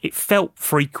 It felt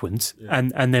frequent. Yeah.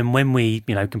 And then when we,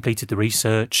 completed the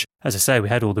research, as I say, we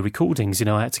had all the recordings,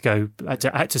 I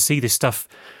had to see this stuff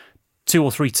 2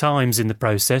 or 3 times in the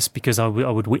process because I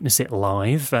would witness it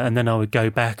live, and then I would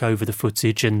go back over the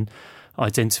footage and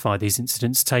identify these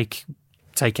incidents, take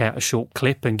out a short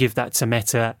clip and give that to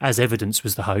Meta as evidence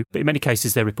was the hope. But in many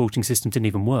cases, their reporting system didn't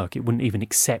even work. It wouldn't even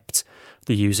accept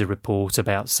the user report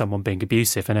about someone being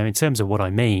abusive. And in terms of what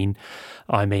I mean,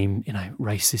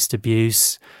 racist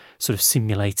abuse, sort of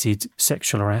simulated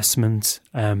sexual harassment,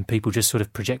 people just sort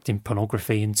of projecting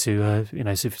pornography into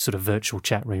a sort of virtual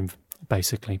chat room,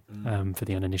 basically, for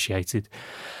the uninitiated.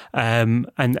 Either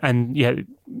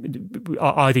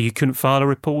you couldn't file a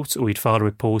report or you'd file a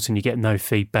report and you get no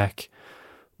feedback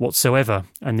whatsoever.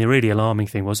 And the really alarming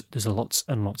thing was there's lots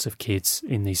and lots of kids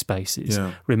in these spaces.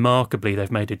 Yeah. Remarkably,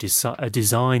 they've made a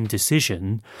design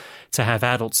decision to have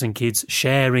adults and kids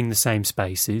sharing the same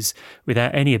spaces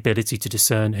without any ability to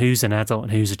discern who's an adult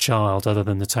and who's a child other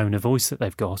than the tone of voice that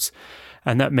they've got.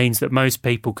 And that means that most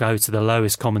people go to the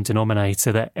lowest common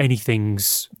denominator, that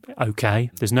anything's okay.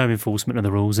 There's no enforcement of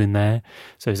the rules in there.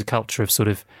 So there's a culture of sort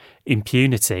of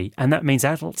impunity. And that means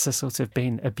adults are sort of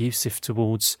being abusive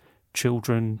towards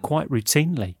children quite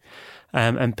routinely.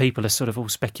 And people are sort of all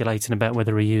speculating about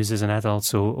whether a user's an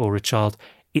adult or a child.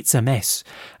 It's a mess.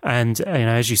 And,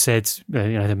 as you said,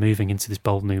 they're moving into this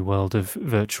bold new world of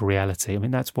virtual reality.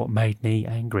 That's what made me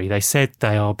angry. They said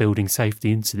they are building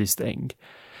safety into this thing,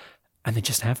 and they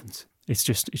just haven't. It's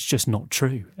just not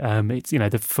true.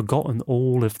 They've forgotten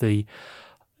all of the,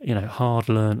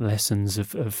 hard-learned lessons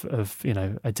of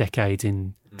a decade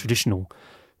in traditional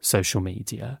social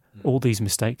media, all these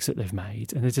mistakes that they've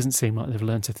made, and it doesn't seem like they've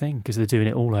learned a thing because they're doing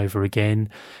it all over again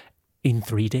in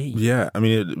 3D. Yeah,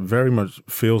 it very much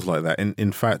feels like that.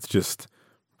 In fact, just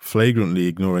flagrantly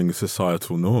ignoring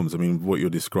societal norms. I mean, what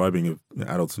you're describing of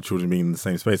adults and children being in the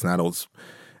same space, and adults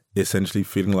essentially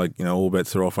feeling like, all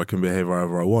bets are off, I can behave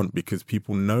however I want, because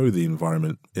people know the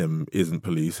environment isn't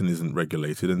policed and isn't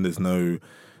regulated, and there's no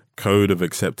code of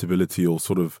acceptability or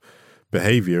sort of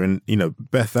behavior. And,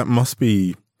 Beth, that must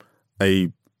be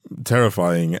a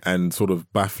terrifying and sort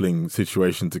of baffling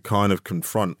situation to kind of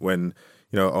confront when,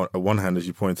 on one hand, as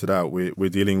you pointed out, we're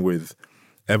dealing with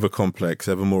ever complex,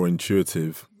 ever more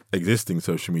intuitive existing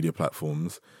social media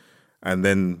platforms. And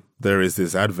then there is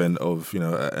this advent of,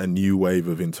 a new wave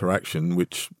of interaction,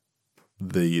 which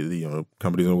the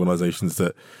companies and organizations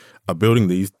that are building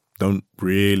these don't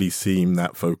really seem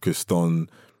that focused on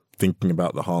thinking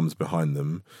about the harms behind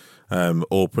them,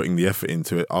 or putting the effort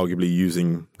into it, arguably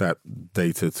using that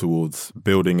data towards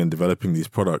building and developing these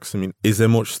products. I mean, is there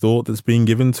much thought that's being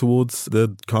given towards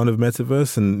the kind of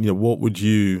metaverse? And, what would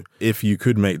you, if you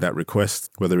could make that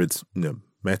request, whether it's,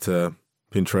 Meta,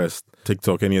 Pinterest,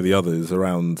 TikTok, any of the others,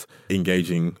 around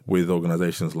engaging with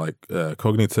organizations like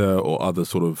Cognita or other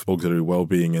sort of auxiliary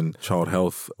wellbeing and child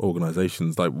health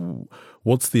organizations? Like,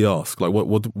 what's the ask? Like,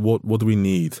 what do we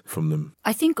need from them?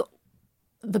 I think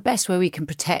the best way we can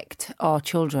protect our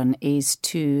children is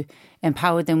to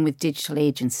empower them with digital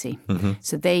agency. Mm-hmm.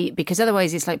 So because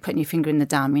otherwise it's like putting your finger in the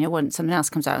dam, when something else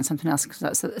comes out and something else comes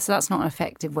out. So that's not an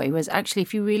effective way. Whereas actually,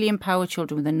 if you really empower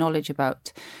children with the knowledge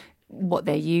about what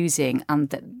they're using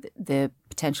and the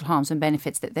potential harms and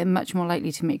benefits, that they're much more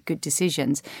likely to make good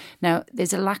decisions. Now,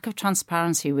 there's a lack of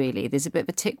transparency, really. There's a bit of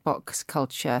a tick box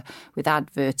culture with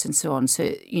adverts and so on.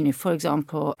 So, for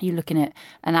example, you're looking at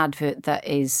an advert that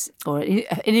is, or an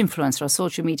influencer or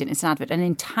social media, and it's an advert, and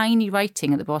in tiny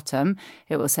writing at the bottom,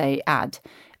 it will say ad.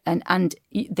 And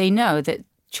they know that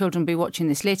children will be watching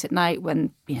this late at night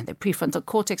when their prefrontal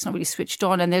cortex is not really switched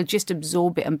on, and they'll just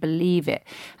absorb it and believe it.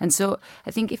 And so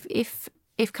I think if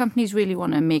companies really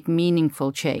want to make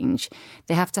meaningful change,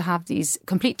 they have to have these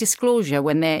complete disclosure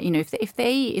when they're, if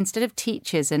they instead of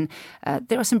teachers, and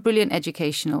there are some brilliant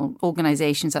educational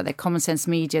organisations out there. Common Sense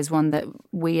Media is one that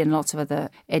we and lots of other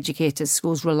educators,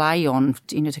 schools rely on,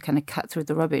 to kind of cut through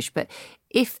the rubbish. But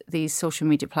if these social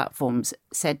media platforms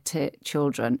said to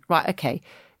children, right, okay,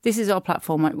 this is our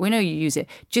platform. We know you use it.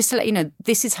 Just to let you know,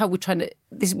 this is how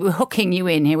we're hooking you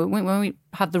in here. When we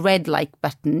have the red like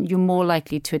button, you're more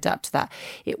likely to adapt to that.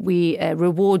 We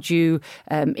reward you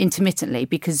intermittently,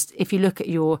 because if you look at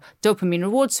your dopamine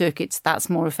reward circuits,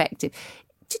 that's more effective.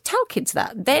 To tell kids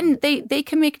that, then they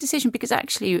can make a decision, because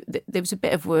actually there was a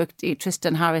bit of work,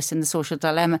 Tristan Harris in The Social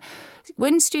Dilemma,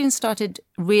 when students started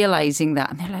realising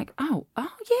that, and they're like, oh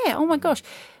yeah, oh my gosh.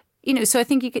 So I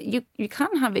think you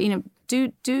can't have it,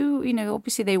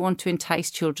 obviously they want to entice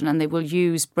children and they will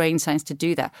use brain science to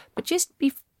do that. But just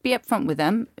be upfront with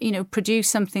them, produce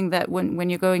something that when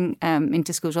you're going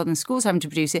into schools, rather than schools having to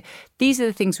produce it, these are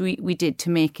the things we did to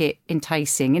make it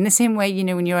enticing. In the same way,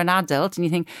 when you're an adult and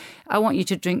you think, I want you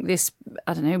to drink this,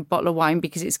 I don't know, bottle of wine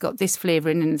because it's got this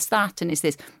flavour in and it's that and it's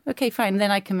this. Okay, fine.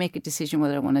 Then I can make a decision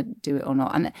whether I want to do it or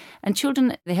not. And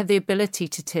children, they have the ability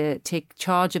to take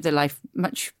charge of their life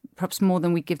perhaps more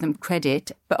than we give them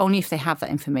credit, but only if they have that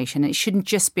information. And it shouldn't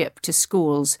just be up to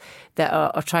schools that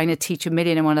are trying to teach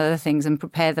 1,000,001 other things and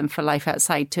prepare them for life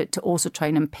outside to also try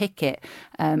and unpick it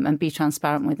and be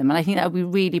transparent with them. And I think that would be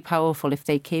really powerful if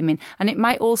they came in. And it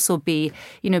might also be,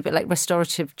 a bit like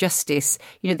restorative justice.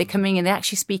 They're coming in, they're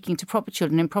actually speaking to proper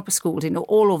children in proper schools,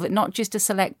 all of it, not just a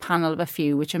select panel of a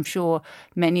few, which I'm sure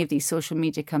many of these social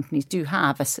media companies do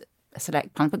have a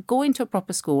select panel, but go into a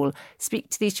proper school, speak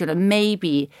to these children,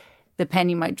 maybe the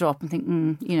penny might drop and think,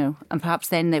 and perhaps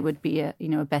then there would be a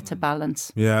better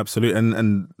balance. Yeah, absolutely.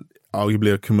 And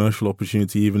arguably a commercial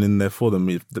opportunity even in there for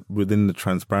them within the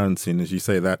transparency. And as you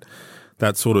say,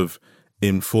 that sort of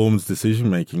informs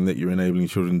decision-making that you're enabling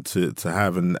children to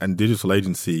have, and digital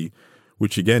agency,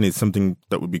 which again is something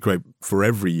that would be great for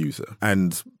every user.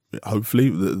 And hopefully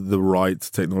the right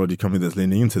technology company that's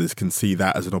leaning into this can see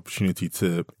that as an opportunity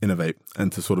to innovate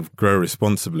and to sort of grow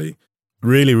responsibly.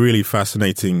 Really, really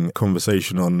fascinating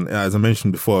conversation on, as I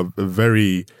mentioned before, a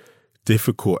very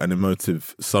difficult and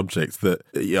emotive subject that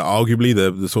arguably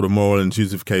the sort of moral and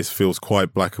intuitive case feels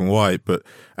quite black and white. But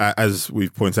as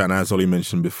we've pointed out, and as Ollie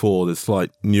mentioned before, there's slight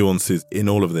nuances in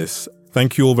all of this.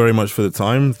 Thank you all very much for the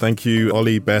time. Thank you,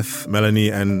 Ollie, Beth, Melanie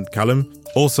and Callum.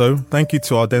 Also, thank you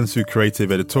to our Dentsu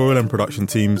creative editorial and production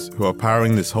teams who are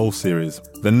powering this whole series.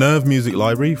 The Nerve Music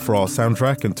Library for our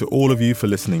soundtrack, and to all of you for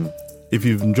listening. If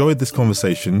you've enjoyed this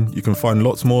conversation, you can find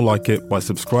lots more like it by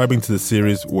subscribing to the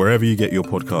series wherever you get your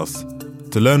podcasts.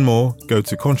 To learn more, go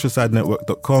to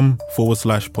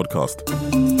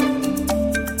consciousadnetwork.com/podcast.